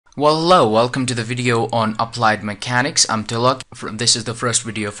Well, hello, welcome to the video on applied mechanics. I'm Tilak. This is the first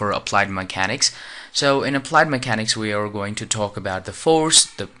video for applied mechanics. So in applied mechanics we are going to talk about the force,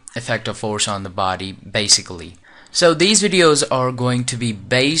 the effect of force on the body basically. So these videos are going to be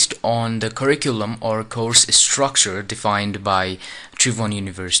based on the curriculum or course structure defined by Tribhuvan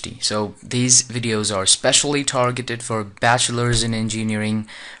University. So these videos are specially targeted for bachelors in engineering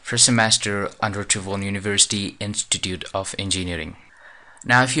first semester under Tribhuvan University Institute of Engineering.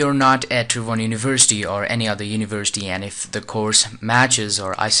 Now if you're not at Tribhuvan University or any other university, and if the course matches,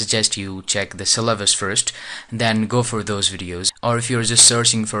 or I suggest you check the syllabus first, then go for those videos. Or if you're just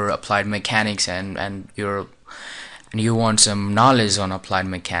searching for applied mechanics and you want some knowledge on applied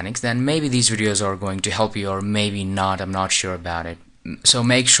mechanics, then maybe these videos are going to help you, or maybe not. I'm not sure about it. So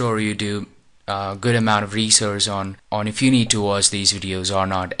make sure you do a good amount of research on if you need to watch these videos or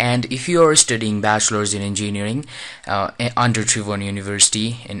not. And if you are studying bachelor's in engineering under Tribhuvan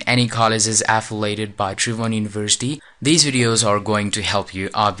University in any colleges affiliated by Tribhuvan University, these videos are going to help you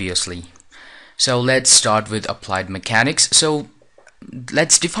obviously. So let's start with applied mechanics. So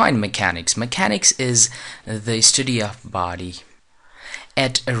let's define mechanics. Mechanics is the study of body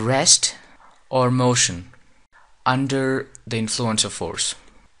at rest or motion under the influence of force.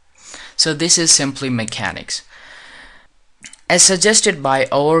 So this is simply mechanics. As suggested by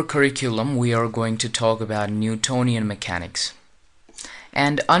our curriculum, we are going to talk about Newtonian mechanics.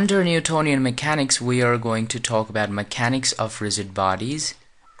 And under Newtonian mechanics, we are going to talk about mechanics of rigid bodies.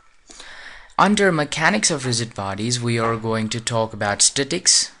 Under mechanics of rigid bodies, we are going to talk about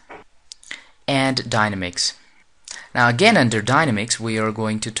statics and dynamics. Now again, under dynamics, we are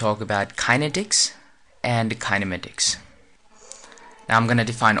going to talk about kinetics and kinematics. Now I'm going to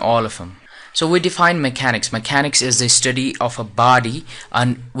define all of them. So we define mechanics. Mechanics is the study of a body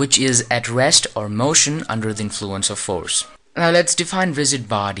which is at rest or motion under the influence of force. Now let's define rigid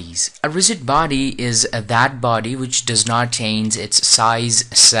bodies. A rigid body is that body which does not change its size,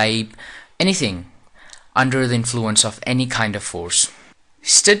 shape, anything under the influence of any kind of force.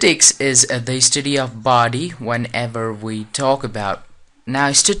 Statics is the study of body whenever we talk about.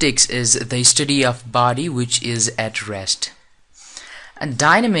 Now statics is the study of body which is at rest. And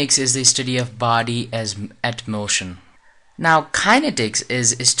dynamics is the study of body as at motion. Now kinetics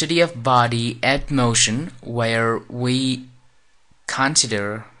is a study of body at motion where we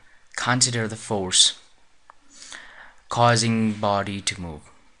consider the force causing body to move.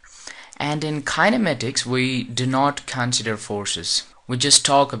 And in kinematics we do not consider forces. We just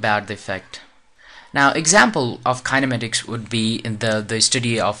talk about the effect. Now example of kinematics would be in the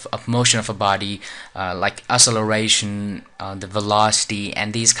study of motion of a body, like acceleration, the velocity,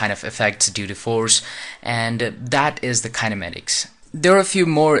 and these kind of effects due to force, and that is the kinematics. There are a few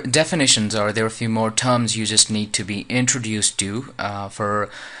more definitions, or there are a few more terms you just need to be introduced to for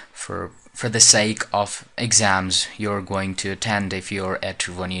the sake of exams you're going to attend if you're at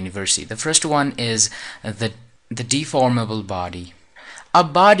Tribhuvan University. The first one is the deformable body. A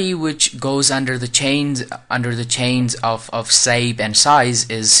body which goes under the chains of shape and size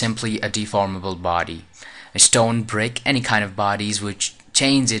is simply a deformable body. A stone, brick, any kind of bodies which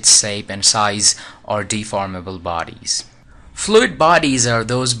change its shape and size are deformable bodies. Fluid bodies are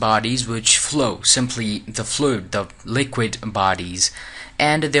those bodies which flow, simply the fluid, the liquid bodies.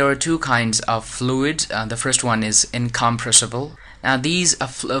 And there are two kinds of fluids. The first one is incompressible. Now this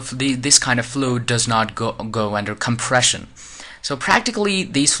kind of fluid does not go under compression. So practically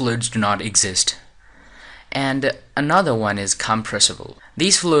these fluids do not exist. And another one is compressible.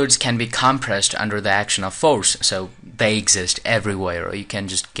 These fluids can be compressed under the action of force, so they exist everywhere, or you can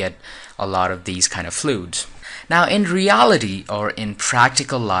just get a lot of these kind of fluids. Now in reality, or in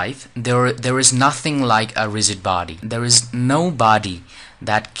practical life, there is nothing like a rigid body. There is no body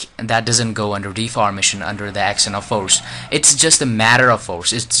that doesn't go under deformation under the action of force. It's just a matter of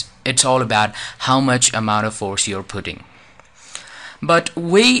force. It's all about how much amount of force you're putting. But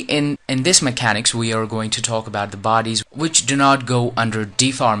in this mechanics, we are going to talk about the bodies which do not go under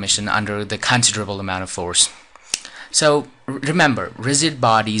deformation under the considerable amount of force. So remember, rigid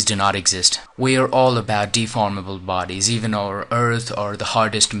bodies do not exist. We are all about deformable bodies. Even our earth or the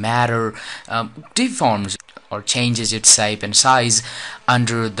hardest matter deforms or changes its shape and size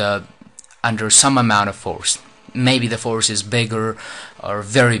under some amount of force. Maybe the force is bigger or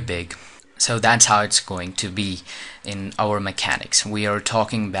very big. So that's how it's going to be in our mechanics. We are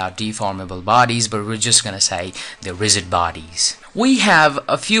talking about deformable bodies, but we're just going to say the rigid bodies. We have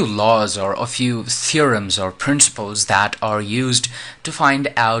a few laws or a few theorems or principles that are used to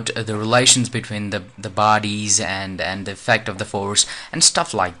find out the relations between the bodies and the effect of the force and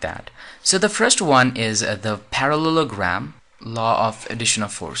stuff like that. So the first one is the parallelogram. law of addition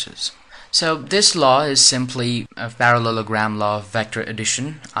of forces. So this law is simply a parallelogram law of vector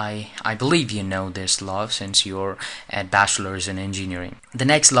addition. I believe you know this law since you're at bachelor's in engineering. The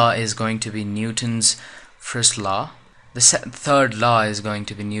next law is going to be Newton's first law. The third law is going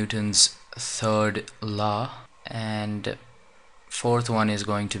to be Newton's third law, and fourth one is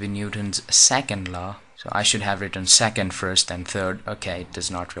going to be Newton's second law. So I should have written second first and third. Okay, it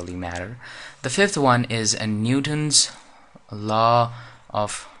does not really matter. The fifth one is a Newton's law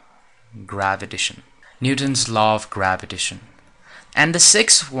of gravitation. Newton's law of gravitation. And the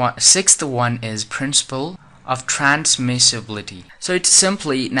sixth one is principle of transmissibility. So it's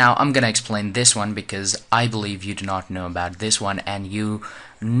simply, now I'm gonna explain this one because I believe you do not know about this one, and you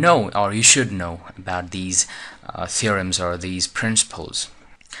know, or you should know about these theorems or these principles.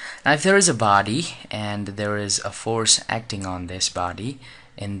 Now if there is a body and there is a force acting on this body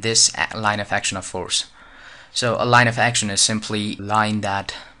in this line of action of force. So a line of action is simply a line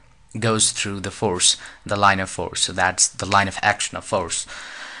that goes through the force, the line of force. So that's the line of action of force.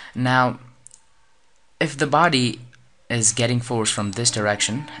 Now if the body is getting force from this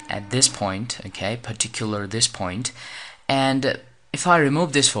direction at this point, okay, particular this point, and if I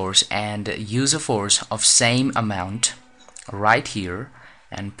remove this force and use a force of same amount right here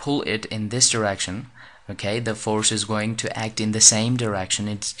and pull it in this direction, okay, the force is going to act in the same direction.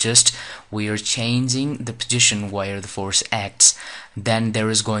 It's just we are changing the position where the force acts. Then there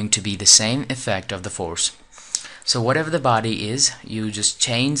is going to be the same effect of the force. So whatever the body is, you just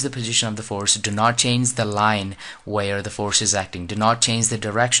change the position of the force. Do not change the line where the force is acting. Do not change the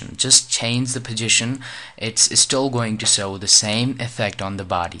direction. Just change the position. It's still going to show the same effect on the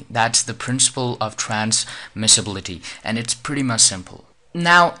body. That's the principle of transmissibility, and it's pretty much simple.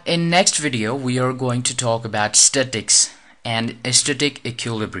 Now in next video we are going to talk about statics and static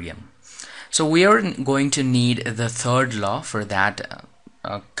equilibrium. So we are going to need the third law for that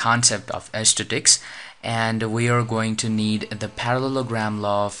concept of statics, and we are going to need the parallelogram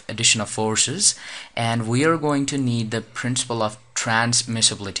law of addition of forces, and we are going to need the principle of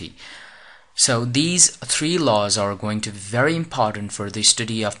transmissibility. So these three laws are going to be very important for the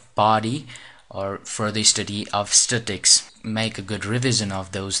study of body or for the study of statics. Make a good revision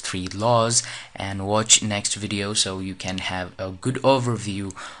of those three laws and watch next video so you can have a good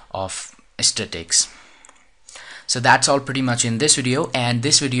overview of statics. So that's all pretty much in this video, and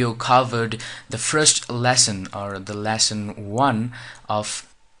this video covered the first lesson, or the lesson 1 of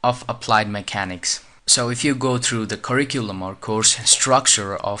applied mechanics. So if you go through the curriculum or course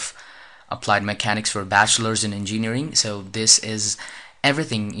structure of applied mechanics for bachelor's in engineering, so this is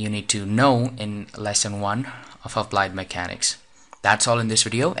everything you need to know in lesson 1 of applied mechanics. That's all in this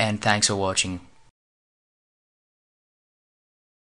video, and thanks for watching.